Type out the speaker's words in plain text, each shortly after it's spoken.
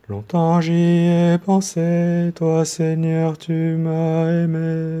Longtemps j'y ai pensé, toi Seigneur tu m'as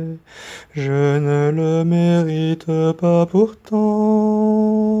aimé, je ne le mérite pas pourtant.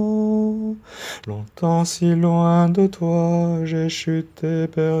 Longtemps si loin de toi, j'ai chuté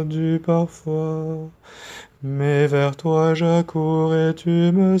perdu parfois, mais vers toi j'accours et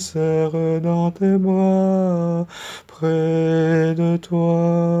tu me serres dans tes bras, près de toi.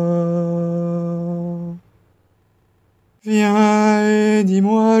 Viens et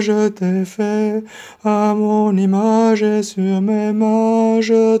dis-moi je t'ai fait, à mon image et sur mes mains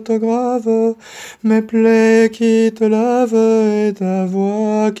je te grave, mes plaies qui te lavent et ta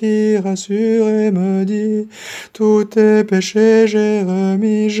voix qui rassure et me dit, tous tes péchés j'ai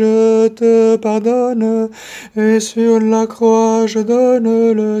remis, je te pardonne, et sur la croix je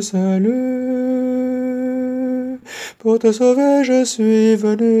donne le salut. Pour te sauver je suis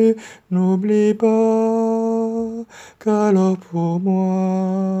venu, n'oublie pas qu'alors pour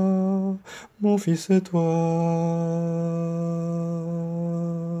moi, mon fils est toi.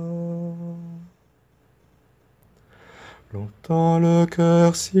 Longtemps le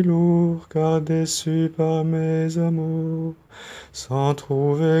cœur si lourd, car déçu par mes amours, sans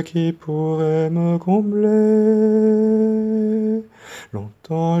trouver qui pourrait me combler.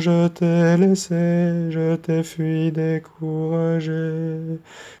 Longtemps je t'ai laissé, je t'ai fui découragé.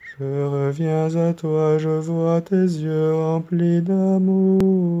 Je reviens à toi, je vois tes yeux remplis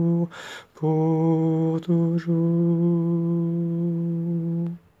d'amour pour toujours.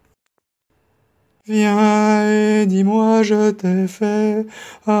 Viens et dis-moi je t'ai fait,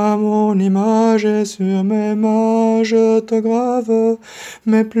 à mon image et sur mes mains je te grave,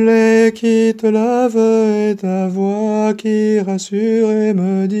 mes plaies qui te lavent et ta voix qui rassure et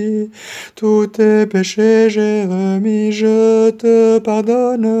me dit, tous tes péchés j'ai remis, je te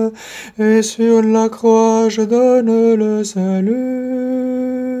pardonne, et sur la croix je donne le salut.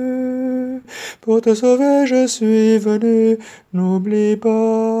 Pour te sauver je suis venu, n'oublie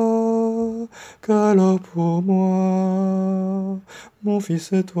pas qu'alors pour moi, mon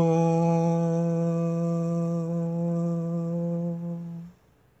fils est toi.